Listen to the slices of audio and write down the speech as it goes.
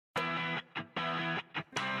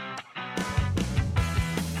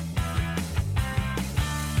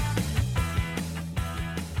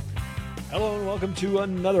Hello and welcome to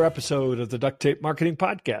another episode of the Duct Tape Marketing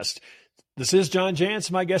Podcast. This is John Jantsch.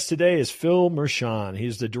 My guest today is Phil Mershon.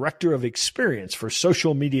 He's the Director of Experience for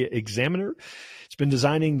Social Media Examiner. He's been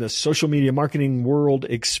designing the social media marketing world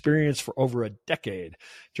experience for over a decade.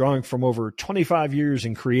 Drawing from over 25 years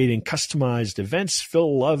in creating customized events,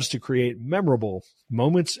 Phil loves to create memorable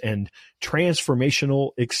moments and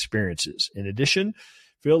transformational experiences. In addition,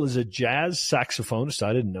 Phil is a jazz saxophonist,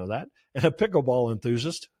 I didn't know that, and a pickleball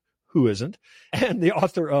enthusiast. Who isn't? And the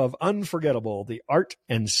author of Unforgettable, the art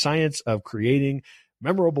and science of creating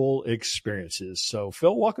memorable experiences. So,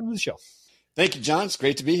 Phil, welcome to the show. Thank you, John. It's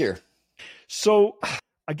great to be here. So,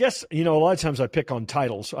 I guess, a lot of times I pick on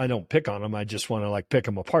titles. I don't pick on them. I just want to pick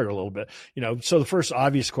them apart a little bit. So the first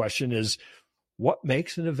obvious question is, what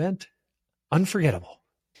makes an event unforgettable?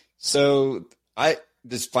 So I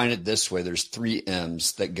just find it this way. There's 3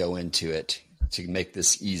 M's that go into it to make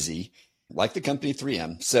this easy. Like the company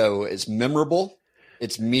 3M. So it's memorable,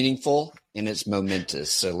 it's meaningful, and it's momentous.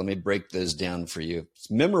 So let me break those down for you. It's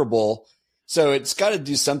memorable. So it's got to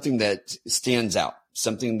do something that stands out,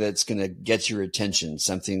 something that's going to get your attention,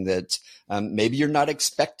 something that maybe you're not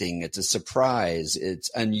expecting. It's a surprise. It's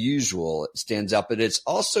unusual. It stands out, but it's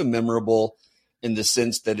also memorable in the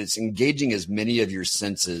sense that it's engaging as many of your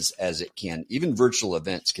senses as it can. Even virtual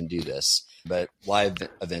events can do this. But live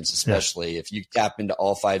events, especially, if you tap into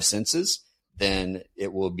all 5 senses, then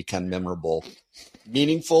it will become memorable.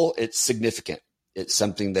 Meaningful, it's significant. It's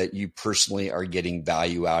something that you personally are getting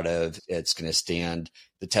value out of. It's going to stand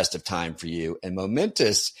the test of time for you. And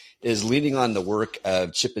momentous is leaning on the work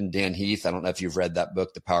of Chip and Dan Heath. I don't know if you've read that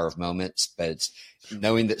book, The Power of Moments, but it's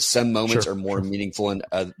knowing that some moments are more meaningful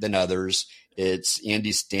than others. It's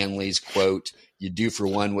Andy Stanley's quote, "You do for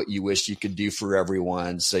one what you wish you could do for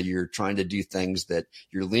everyone." So you're trying to do things that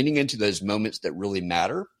you're leaning into those moments that really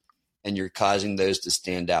matter, and you're causing those to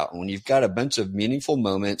stand out. And when you've got a bunch of meaningful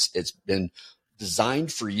moments, it's been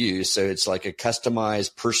designed for you. So it's like a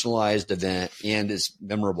customized, personalized event, and it's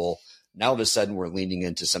memorable. Now all of a sudden we're leaning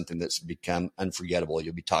into something that's become unforgettable.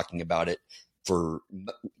 You'll be talking about it for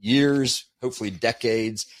years, hopefully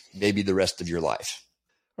decades, maybe the rest of your life.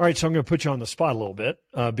 All right, so I'm going to put you on the spot a little bit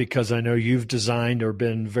because I know you've designed or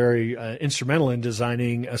been very instrumental in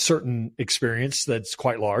designing a certain experience that's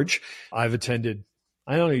quite large. I've attended,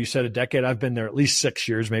 I don't know, you said a decade. I've been there at least 6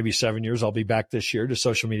 years, maybe 7 years. I'll be back this year to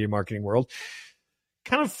Social Media Marketing World.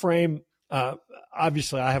 Kind of frame,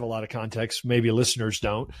 obviously I have a lot of context, maybe listeners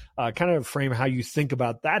don't, kind of frame how you think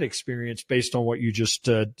about that experience based on what you just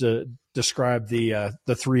described, the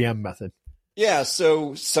 3M method. Yeah.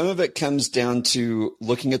 So some of it comes down to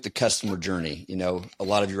looking at the customer journey. A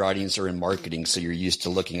lot of your audience are in marketing, so you're used to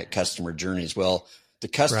looking at customer journeys. Well, the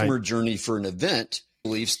customer journey for an event, I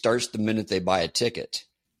believe, starts the minute they buy a ticket,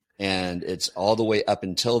 and it's all the way up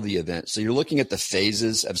until the event. So you're looking at the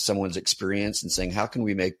phases of someone's experience and saying, how can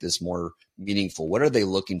we make this more meaningful? What are they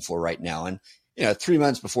looking for right now? And, 3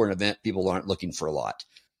 months before an event, people aren't looking for a lot.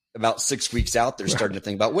 About 6 weeks out, they're starting to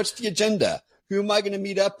think about, what's the agenda? Who am I going to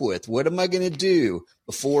meet up with? What am I going to do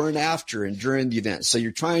before and after and during the event? So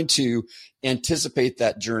you're trying to anticipate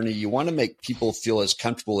that journey. You want to make people feel as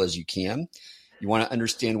comfortable as you can. You want to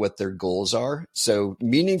understand what their goals are. So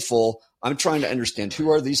meaningful, I'm trying to understand, who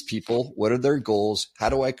are these people? What are their goals? How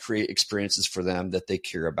do I create experiences for them that they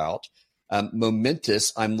care about?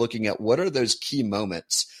 Momentous, I'm looking at what are those key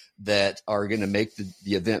moments that are going to make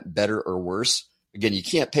the event better or worse. Again, you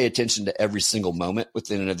can't pay attention to every single moment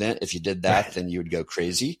within an event. If you did that, then you would go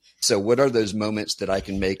crazy. So what are those moments that I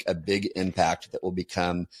can make a big impact that will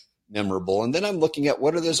become memorable? And then I'm looking at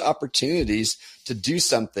what are those opportunities to do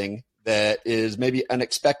something that is maybe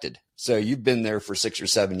unexpected. So you've been there for 6 or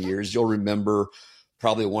 7 years. You'll remember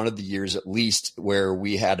probably one of the years at least where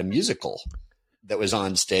we had a musical that was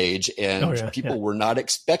on stage, and people were not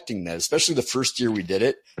expecting that, especially the first year we did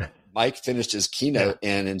it. Mike finished his keynote,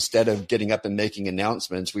 and instead of getting up and making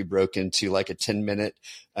announcements, we broke into like a 10-minute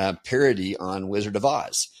parody on Wizard of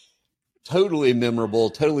Oz. Totally memorable,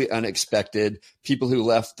 totally unexpected. People who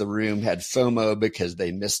left the room had FOMO because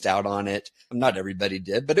they missed out on it. Not everybody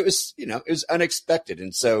did, but it was, it was unexpected.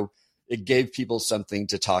 And so it gave people something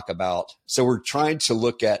to talk about. So we're trying to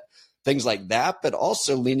look at things like that, but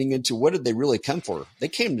also leaning into what did they really come for? They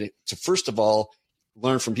came to first of all,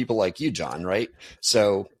 learn from people like you, John, right?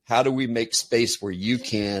 So how do we make space where you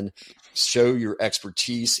can show your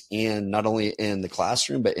expertise, and not only in the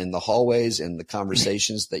classroom, but in the hallways and the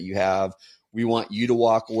conversations that you have? We want you to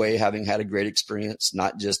walk away having had a great experience,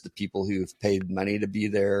 not just the people who've paid money to be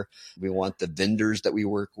there. We want the vendors that we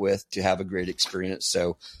work with to have a great experience.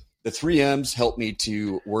 So the 3 M's help me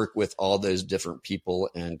to work with all those different people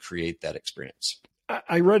and create that experience.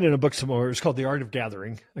 I read in a book somewhere, it's called The Art of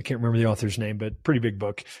Gathering. I can't remember the author's name, but pretty big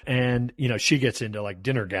book. And, she gets into like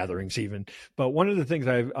dinner gatherings even. But one of the things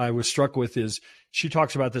I was struck with is she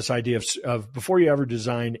talks about this idea of before you ever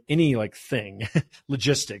design any like thing,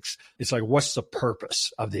 logistics, it's like, what's the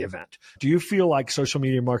purpose of the event? Do you feel like social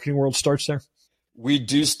media marketing world starts there? We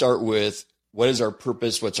do start with what is our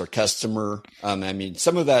purpose? What's our customer?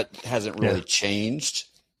 Some of that hasn't really changed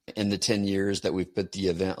in the 10 years that we've put the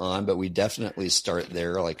event on, but we definitely start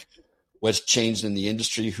there. Like, what's changed in the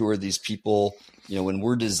industry? Who are these people? When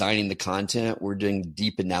we're designing the content, we're doing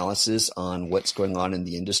deep analysis on what's going on in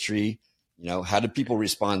the industry. How did people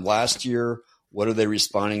respond last year? What are they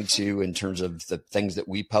responding to in terms of the things that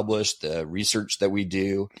we publish, the research that we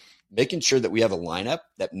do, making sure that we have a lineup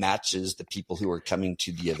that matches the people who are coming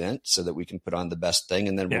to the event so that we can put on the best thing.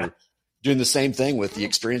 And then we're doing the same thing with the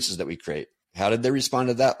experiences that we create. How did they respond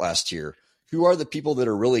to that last year? Who are the people that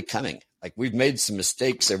are really coming? Like, we've made some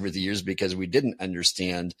mistakes over the years because we didn't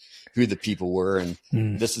understand who the people were. And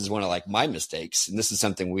this is one of like my mistakes. And this is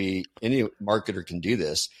something any marketer can do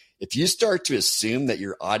this. If you start to assume that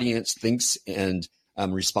your audience thinks and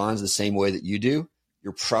responds the same way that you do,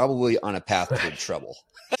 you're probably on a path toward trouble.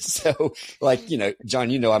 So like,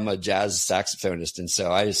 John, I'm a jazz saxophonist. And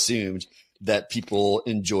so I assumed that people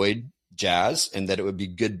enjoyed jazz and that it would be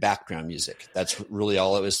good background music. That's really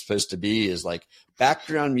all it was supposed to be, is like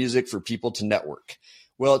background music for people to network.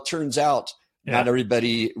 Well, it turns out not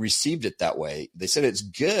everybody received it that way. They said it's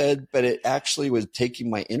good, but it actually was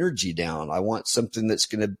taking my energy down. I want something that's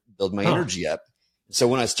going to build my energy up. So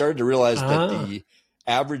when I started to realize that the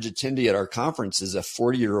average attendee at our conference is a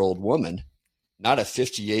 40-year-old woman, not a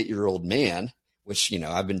 58-year-old man, which,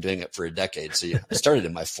 I've been doing it for a decade. So I started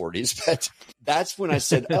in my 40s, but that's when I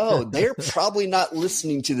said, oh, they're probably not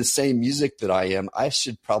listening to the same music that I am. I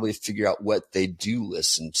should probably figure out what they do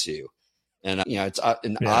listen to. And, it's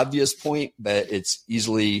an obvious point, but it's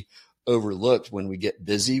easily overlooked. When we get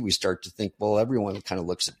busy, we start to think, well, everyone kind of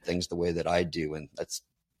looks at things the way that I do. And that's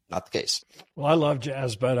not the case. Well, I love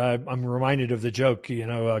jazz, but I'm reminded of the joke,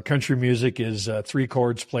 country music is 3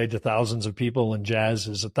 chords played to thousands of people, and jazz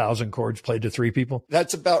is 1,000 chords played to 3 people.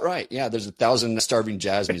 That's about right. Yeah. There's 1,000 starving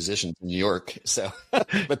jazz musicians in New York. So,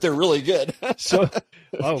 but they're really good.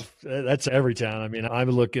 That's every town. I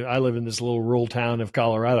live in this little rural town of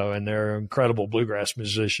Colorado, and there are incredible bluegrass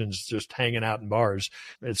musicians just hanging out in bars.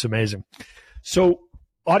 It's amazing. So,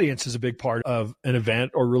 audience is a big part of an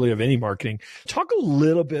event, or really of any marketing. Talk a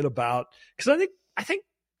little bit about, because I think,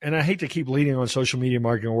 and I hate to keep leading on social media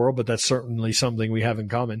marketing world, but that's certainly something we have in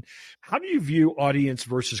common. How do you view audience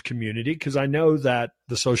versus community? Because I know that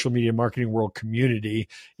the social media marketing world community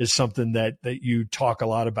is something that you talk a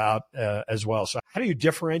lot about as well. So how do you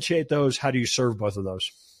differentiate those? How do you serve both of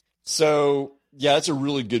those? So yeah, that's a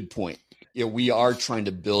really good point. We are trying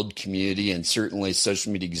to build community, and certainly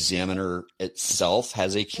Social Media Examiner itself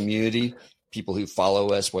has a community. People who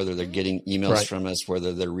follow us, whether they're getting emails from us,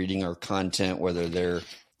 whether they're reading our content, whether they're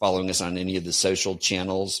following us on any of the social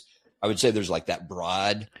channels. I would say there's like that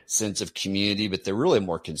broad sense of community, but they're really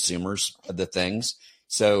more consumers of the things.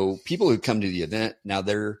 So people who come to the event, now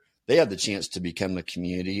they have the chance to become a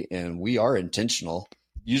community, and we are intentional.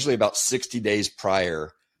 Usually about 60 days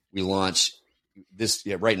prior, we launch this.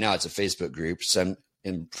 Right now it's a Facebook group. Some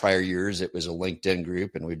in prior years, it was a LinkedIn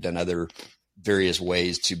group, and we've done other various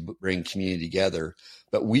ways to bring community together.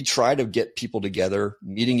 But we try to get people together,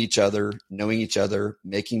 meeting each other, knowing each other,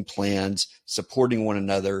 making plans, supporting one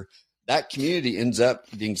another. That community ends up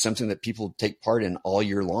being something that people take part in all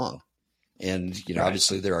year long. And,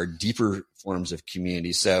 obviously there are deeper forms of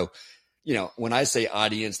community. So, when I say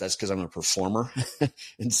audience, that's because I'm a performer.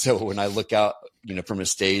 And so when I look out, from a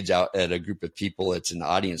stage out at a group of people, it's an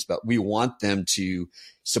audience, but we want them to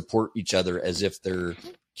support each other as if they're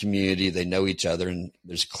community, they know each other. And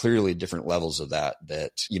there's clearly different levels of that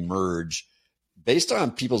emerge based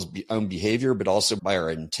on people's own behavior, but also by our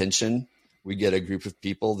intention. We get a group of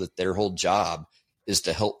people that their whole job is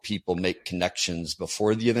to help people make connections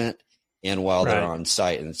before the event and while they're on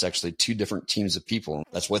site. And it's actually 2 different teams of people.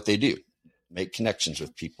 That's what they do. Make connections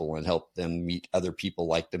with people and help them meet other people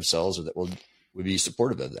like themselves, or that would be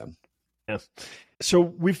supportive of them. Yeah. So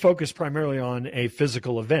we focus primarily on a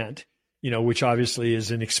physical event, which obviously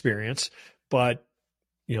is an experience, but,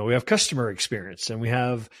 we have customer experience and we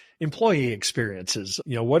have employee experiences.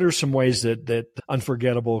 What are some ways that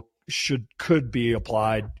Unforgettable could be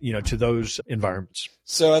applied, to those environments?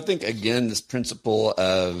 So I think, again, this principle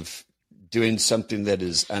of doing something that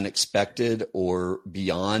is unexpected or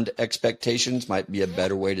beyond expectations might be a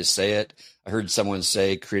better way to say it. I heard someone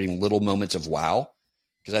say creating little moments of wow.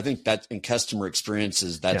 Because I think that in customer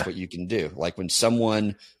experiences, that's what you can do. Like when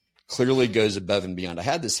someone clearly goes above and beyond. I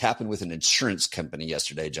had this happen with an insurance company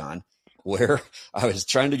yesterday, John, where I was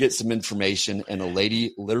trying to get some information and a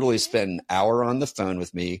lady literally spent an hour on the phone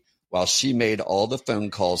with me while she made all the phone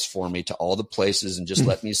calls for me to all the places and just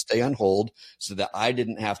let me stay on hold so that I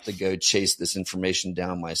didn't have to go chase this information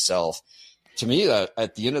down myself. To me,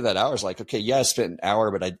 at the end of that hour, I was like, okay, yeah, I spent an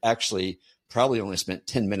hour, but I actually probably only spent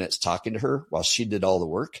 10 minutes talking to her while she did all the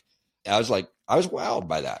work. I was wowed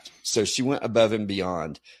by that. So she went above and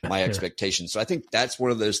beyond my expectations. So I think that's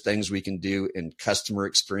one of those things we can do in customer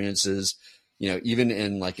experiences, even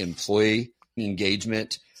in like employee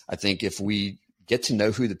engagement. I think if we get to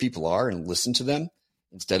know who the people are and listen to them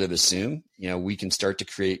instead of assume, we can start to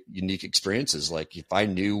create unique experiences. Like if I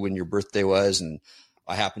knew when your birthday was and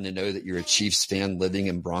I happen to know that you're a Chiefs fan living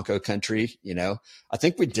in Bronco country. I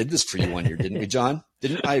think we did this for you one year, didn't we, John?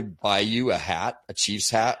 Didn't I buy you a hat, a Chiefs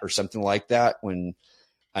hat or something like that? When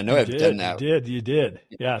I know I've done that. You did.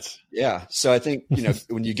 Yes. Yeah. So I think,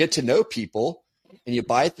 when you get to know people and you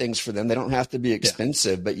buy things for them, they don't have to be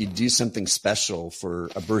expensive, but you do something special for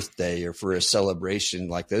a birthday or for a celebration.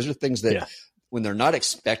 Like those are things that when they're not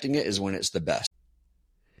expecting it is when it's the best.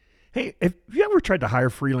 Hey, have you ever tried to hire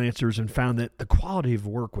freelancers and found that the quality of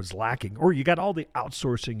work was lacking, or you got all the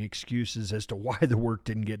outsourcing excuses as to why the work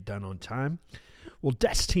didn't get done on time? Well,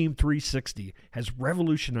 Desk Team 360 has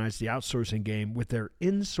revolutionized the outsourcing game with their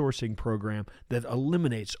insourcing program that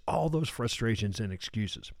eliminates all those frustrations and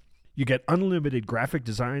excuses. You get unlimited graphic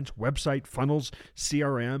designs, website funnels,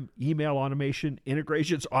 CRM, email automation,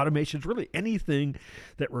 integrations, automations, really anything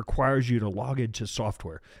that requires you to log into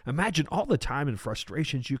software. Imagine all the time and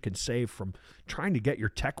frustrations you can save from trying to get your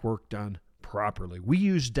tech work done properly. We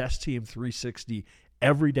use Desk Team 360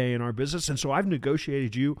 every day in our business, and so I've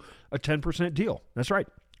negotiated you a 10% deal. That's right.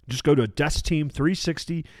 Just go to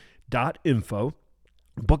deskteam360.info.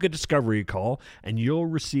 Book a discovery call, and you'll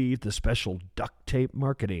receive the special Duct Tape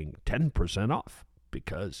Marketing 10% off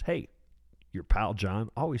because, hey, your pal John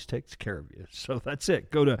always takes care of you. So that's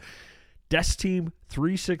it. Go to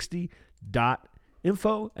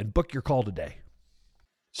deskteam360.info and book your call today.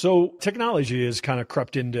 So technology has kind of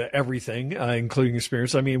crept into everything, including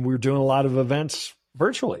experience. I mean, we're doing a lot of events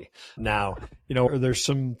virtually now. There's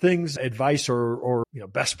some things, advice or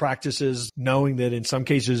best practices, knowing that in some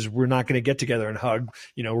cases we're not going to get together and hug,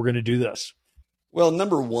 we're going to do this. Well,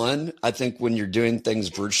 number one, I think when you're doing things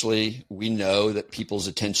virtually, we know that people's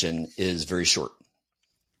attention is very short.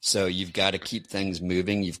 So you've got to keep things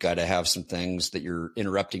moving. You've got to have some things that you're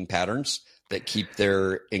interrupting patterns that keep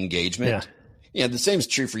their engagement. Yeah. The same is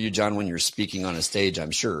true for you, John, when you're speaking on a stage,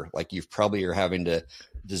 I'm sure. Like you probably are having to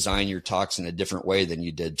design your talks in a different way than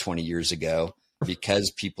you did 20 years ago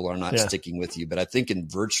because people are not sticking with you. But I think in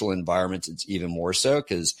virtual environments, it's even more so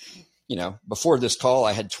because, before this call,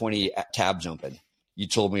 I had 20 tabs open. You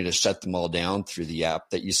told me to shut them all down through the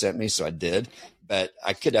app that you sent me. So I did, but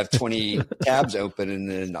I could have 20 tabs open and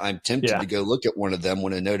then I'm tempted to go look at one of them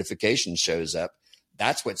when a notification shows up.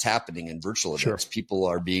 That's what's happening in virtual events. People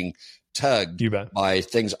are being tugged by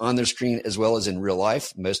things on their screen as well as in real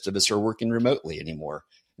life. Most of us are working remotely anymore.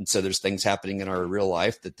 And so there's things happening in our real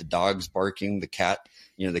life that the dog's barking, the cat,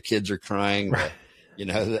 the kids are crying,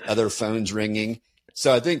 the other phone's ringing.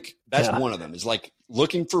 So I think that's one of them is like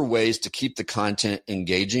looking for ways to keep the content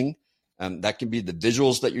engaging. That could be the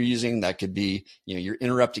visuals that you're using. That could be, you're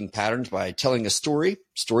interrupting patterns by telling a story.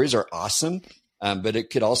 Stories are awesome. But it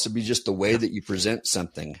could also be just the way that you present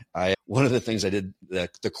something. One of the things I did,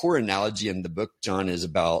 the core analogy in the book, John, is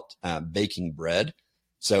about baking bread.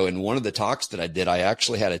 So in one of the talks that I did, I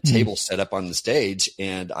actually had a table set up on the stage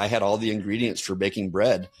and I had all the ingredients for baking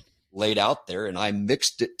bread laid out there and I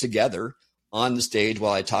mixed it together on the stage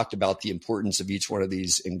while I talked about the importance of each one of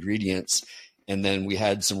these ingredients. And then we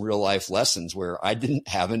had some real life lessons where I didn't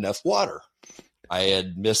have enough water. I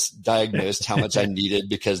had misdiagnosed how much I needed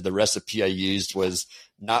because the recipe I used was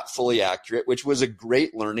not fully accurate, which was a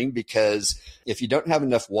great learning because if you don't have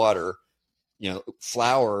enough water,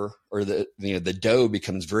 flour or the dough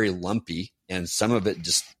becomes very lumpy and some of it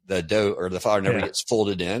just the dough or the flour never gets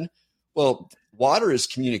folded in. Well, water is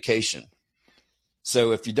communication.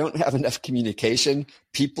 So if you don't have enough communication,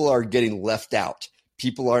 people are getting left out.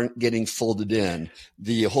 People aren't getting folded in.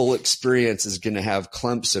 The whole experience is going to have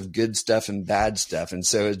clumps of good stuff and bad stuff. And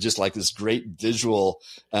so it's just like this great visual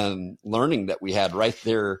learning that we had right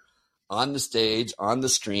there on the stage, on the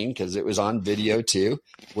screen, because it was on video too,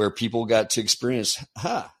 where people got to experience,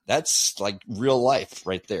 that's like real life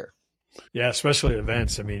right there. Yeah, especially at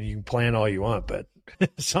events. I mean, you can plan all you want, but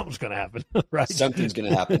something's going to happen, right? Something's going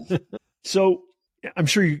to happen. So I'm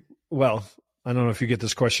sure I don't know if you get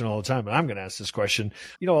this question all the time, but I'm going to ask this question.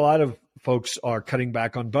 A lot of folks are cutting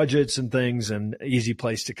back on budgets and things, and easy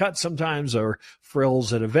place to cut sometimes, or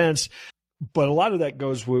frills at events. But a lot of that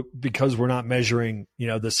goes because we're not measuring,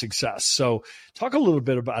 the success. So talk a little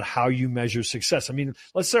bit about how you measure success. I mean,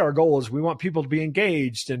 let's say our goal is we want people to be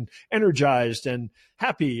engaged and energized and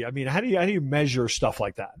happy. I mean, how do you measure stuff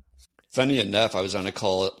like that? Funny enough, I was on a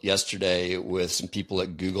call yesterday with some people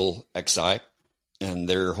at Google XI, and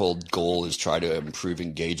their whole goal is try to improve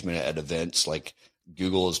engagement at events. Like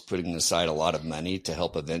Google is putting aside a lot of money to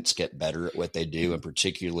help events get better at what they do, and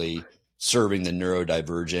particularly serving the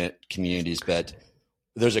neurodivergent communities. But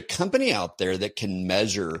there's a company out there that can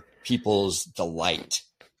measure people's delight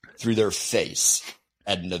through their face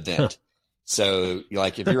at an event. So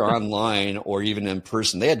like if you're online or even in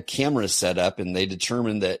person, they had cameras set up, and they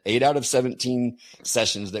determined that 8 out of 17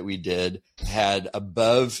 sessions that we did had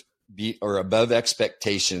above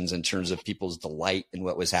expectations in terms of people's delight in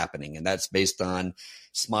what was happening. And that's based on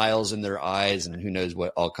smiles in their eyes and who knows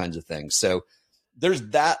what, all kinds of things. So there's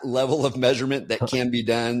that level of measurement that can be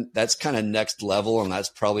done. That's kind of next level. And that's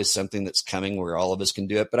probably something that's coming where all of us can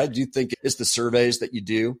do it. But I do think it's the surveys that you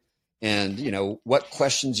do, and, what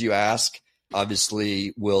questions you ask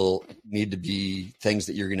obviously will need to be things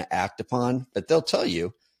that you're going to act upon, but they'll tell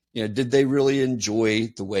you, did they really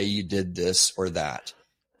enjoy the way you did this or that?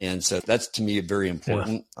 And so that's, to me, very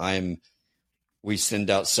important. Yeah. We send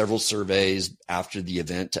out several surveys after the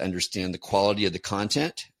event to understand the quality of the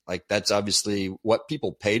content. Like that's obviously what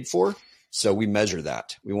people paid for. So we measure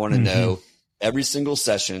that. We want to know every single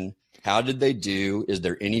session, how did they do? Is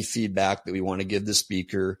there any feedback that we want to give the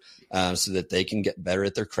speaker so that they can get better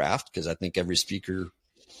at their craft? Because I think every speaker,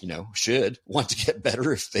 should want to get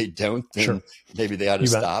better. If they don't, then maybe they ought to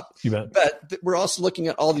stop. But we're also looking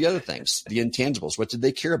at all the other things, the intangibles. What did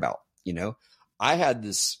they care about? I had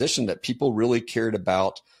this vision that people really cared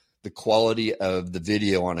about the quality of the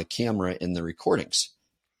video on a camera in the recordings.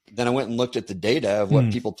 Then I went and looked at the data of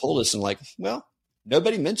what people told us, and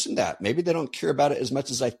nobody mentioned that. Maybe they don't care about it as much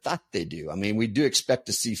as I thought they do. I mean, we do expect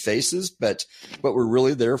to see faces, but what we're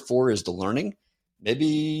really there for is the learning.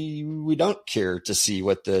 Maybe we don't care to see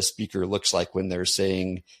what the speaker looks like when they're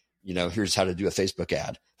saying, here's how to do a Facebook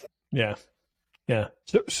ad. Yeah. Yeah.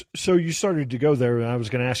 So you started to go there, and I was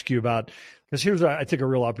going to ask you about, because here's, I think, a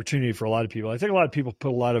real opportunity for a lot of people. I think a lot of people put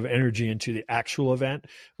a lot of energy into the actual event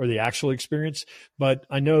or the actual experience, but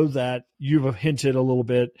I know that you've hinted a little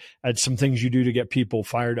bit at some things you do to get people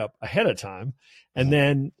fired up ahead of time, and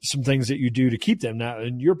then some things that you do to keep them. Now,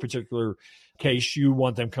 in your particular case, you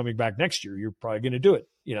want them coming back next year. You're probably going to do it.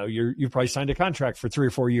 You probably signed a contract for 3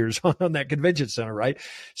 or 4 years on that convention center, right?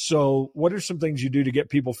 So what are some things you do to get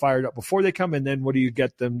people fired up before they come? And then what do you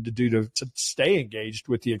get them to do to stay engaged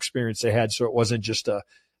with the experience they had? So it wasn't just oh,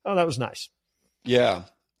 that was nice. Yeah.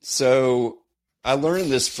 So I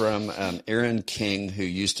learned this from Erin King, who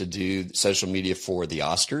used to do social media for the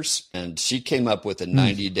Oscars. And she came up with a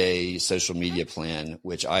 90-day social media plan,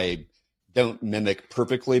 which I don't mimic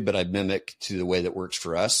perfectly, but I mimic to the way that works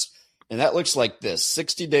for us. And that looks like this: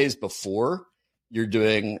 60 days before, you're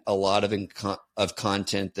doing a lot of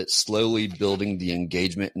content that's slowly building the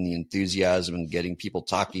engagement and the enthusiasm and getting people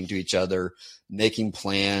talking to each other, making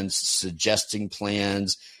plans, suggesting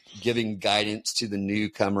plans, giving guidance to the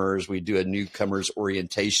newcomers. We do a newcomers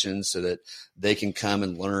orientation so that they can come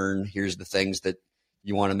and learn. Here's the things that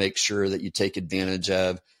you want to make sure that you take advantage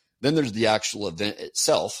of. Then there's the actual event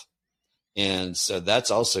itself. And so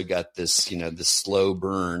that's also got this, this slow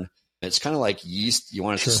burn. It's kind of like yeast. You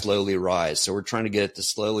want it to slowly rise. So we're trying to get it to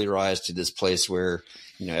slowly rise to this place where,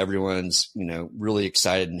 everyone's, really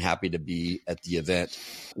excited and happy to be at the event.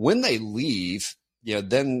 When they leave,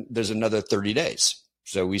 then there's another 30 days.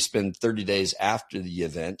 So we spend 30 days after the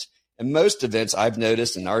event. And most events I've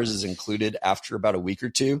noticed, and ours is included, after about a week or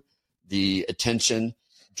two, the attention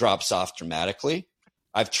drops off dramatically.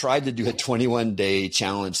 I've tried to do a 21-day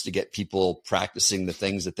challenge to get people practicing the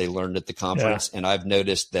things that they learned at the conference. Yeah. And I've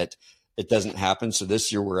noticed that it doesn't happen. So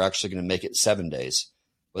this year, we're actually going to make it 7 days.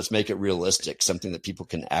 Let's make it realistic, something that people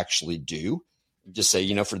can actually do. Just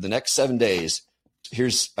say, for the next 7 days,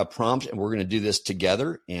 here's a prompt, and we're going to do this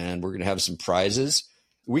together, and we're going to have some prizes.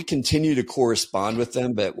 We continue to correspond with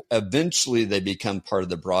them, but eventually they become part of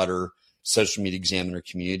the broader Social Media Examiner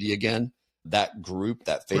community again. That group,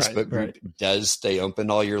 that Facebook group, does stay open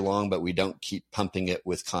all year long, but we don't keep pumping it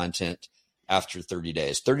with content after 30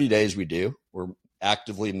 days. 30 days we do. We're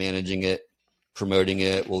actively managing it, promoting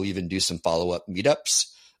it. We'll even do some follow-up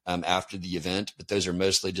meetups after the event, but those are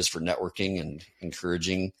mostly just for networking and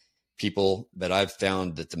encouraging people. But I've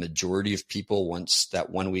found that the majority of people, once that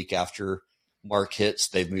 1 week after mark hits,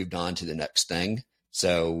 they've moved on to the next thing.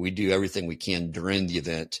 So we do everything we can during the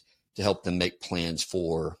event to help them make plans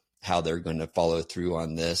for how they're going to follow through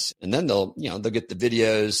on this. And then they'll get the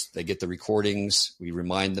videos, they get the recordings. We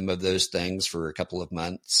remind them of those things for a couple of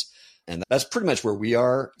months. And that's pretty much where we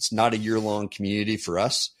are. It's not a year-long community for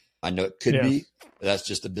us. I know it could be, but that's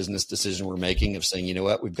just a business decision we're making of saying, you know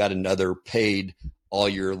what, we've got another paid all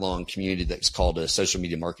year long community that's called a social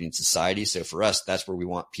media marketing society. So for us, that's where we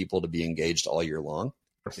want people to be engaged all year long.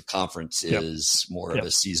 The conference is more of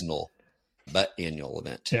a seasonal but annual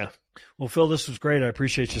event. Yeah. Well, Phil, this was great. I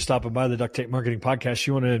appreciate you stopping by the Duct Tape Marketing Podcast.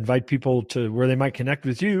 You want to invite people to where they might connect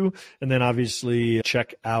with you, and then obviously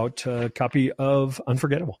check out a copy of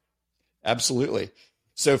Unforgettable. Absolutely.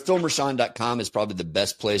 So philmershon.com is probably the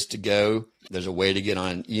best place to go. There's a way to get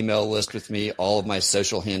on an email list with me. All of my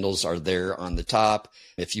social handles are there on the top.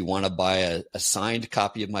 If you want to buy a signed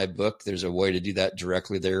copy of my book, there's a way to do that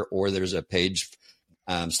directly there, or there's a page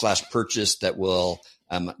 /purchase that will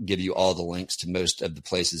give you all the links to most of the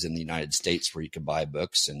places in the United States where you can buy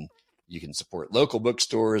books, and you can support local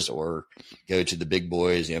bookstores or go to the big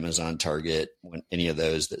boys, Amazon, Target, any of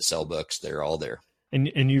those that sell books. They're all there.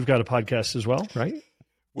 And you've got a podcast as well, right?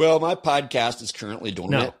 Well, my podcast is currently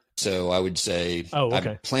dormant. So I would say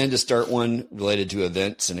I plan to start one related to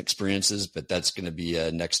events and experiences, but that's going to be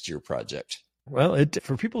a next year project. Well,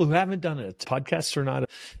 for people who haven't done it, podcasts are not,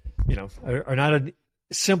 are not a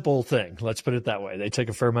simple thing. Let's put it that way. They take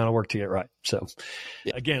a fair amount of work to get right. So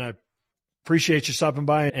again, I appreciate you stopping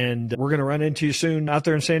by, and we're going to run into you soon out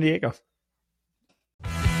there in San Diego.